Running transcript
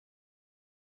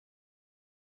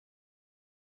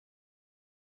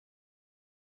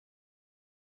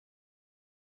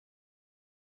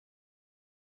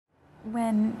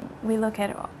When we look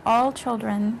at all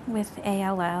children with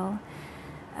ALL,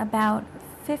 about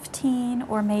 15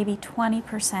 or maybe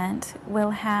 20%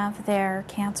 will have their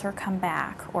cancer come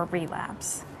back or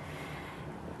relapse.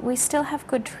 We still have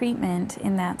good treatment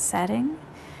in that setting,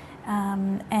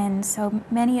 and so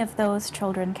many of those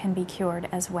children can be cured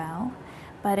as well,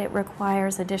 but it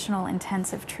requires additional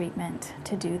intensive treatment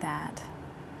to do that.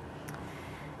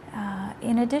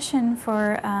 In addition,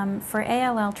 for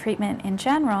ALL treatment in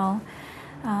general,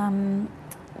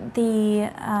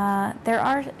 there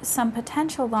are some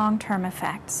potential long-term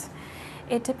effects.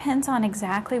 It depends on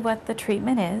exactly what the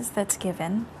treatment is that's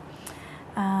given,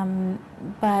 for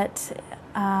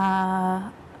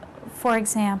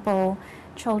example,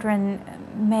 children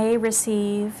may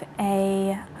receive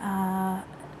a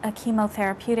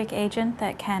chemotherapeutic agent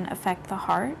that can affect the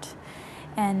heart.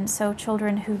 And so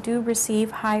children who do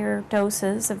receive higher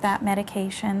doses of that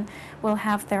medication will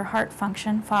have their heart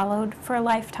function followed for a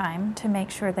lifetime to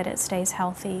make sure that it stays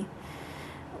healthy.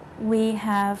 We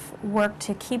have worked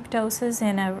to keep doses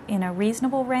in a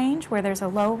reasonable range where there's a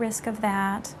low risk of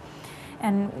that.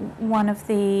 And one of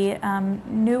the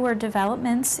newer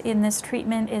developments in this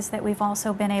treatment is that we've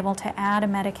also been able to add a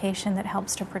medication that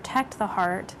helps to protect the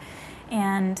heart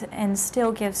and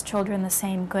still gives children the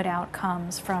same good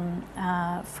outcomes from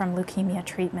leukemia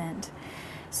treatment.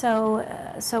 So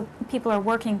people are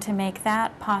working to make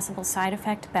that possible side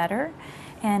effect better,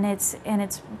 and it's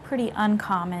pretty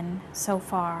uncommon so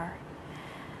far.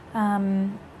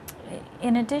 In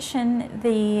addition,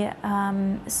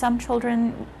 some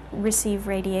children receive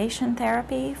radiation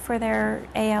therapy for their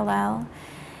ALL,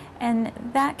 and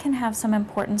that can have some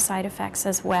important side effects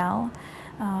as well.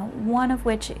 One of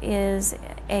which is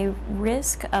a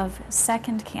risk of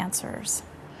second cancers.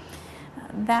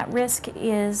 That risk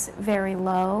is very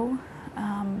low,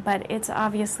 but it's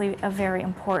obviously a very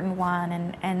important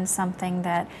one and something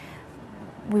that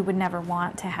we would never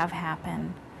want to have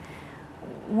happen.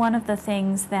 One of the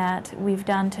things that we've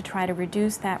done to try to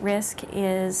reduce that risk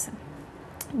is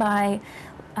by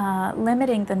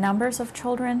limiting the numbers of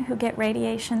children who get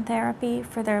radiation therapy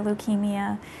for their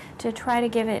leukemia, to try to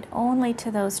give it only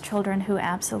to those children who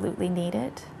absolutely need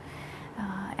it.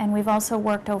 And we've also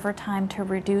worked over time to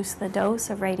reduce the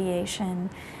dose of radiation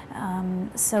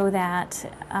so that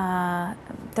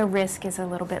the risk is a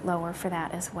little bit lower for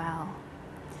that as well.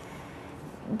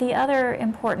 The other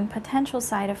important potential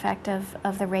side effect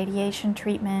of the radiation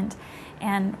treatment,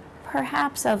 and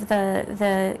perhaps of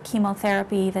the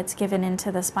chemotherapy that's given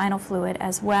into the spinal fluid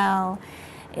as well,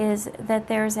 is that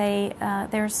there's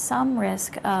some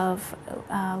risk of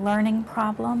learning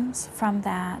problems from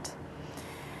that.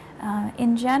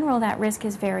 In general, that risk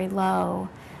is very low,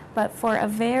 but for a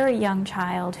very young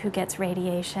child who gets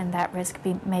radiation, that risk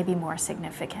may be more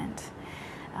significant.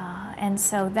 And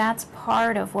so that's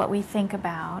part of what we think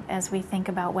about as we think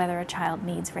about whether a child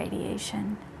needs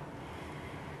radiation.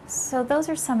 So those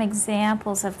are some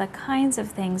examples of the kinds of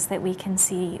things that we can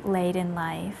see late in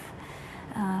life.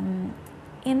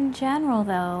 In general,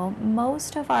 though,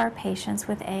 most of our patients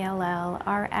with ALL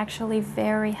are actually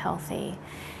very healthy,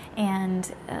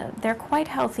 and they're quite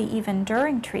healthy even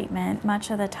during treatment much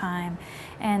of the time,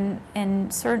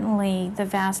 and certainly the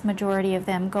vast majority of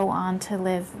them go on to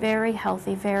live very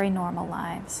healthy, very normal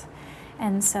lives.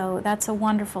 And so that's a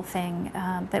wonderful thing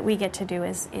that we get to do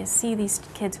is see these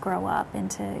kids grow up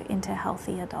into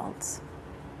healthy adults.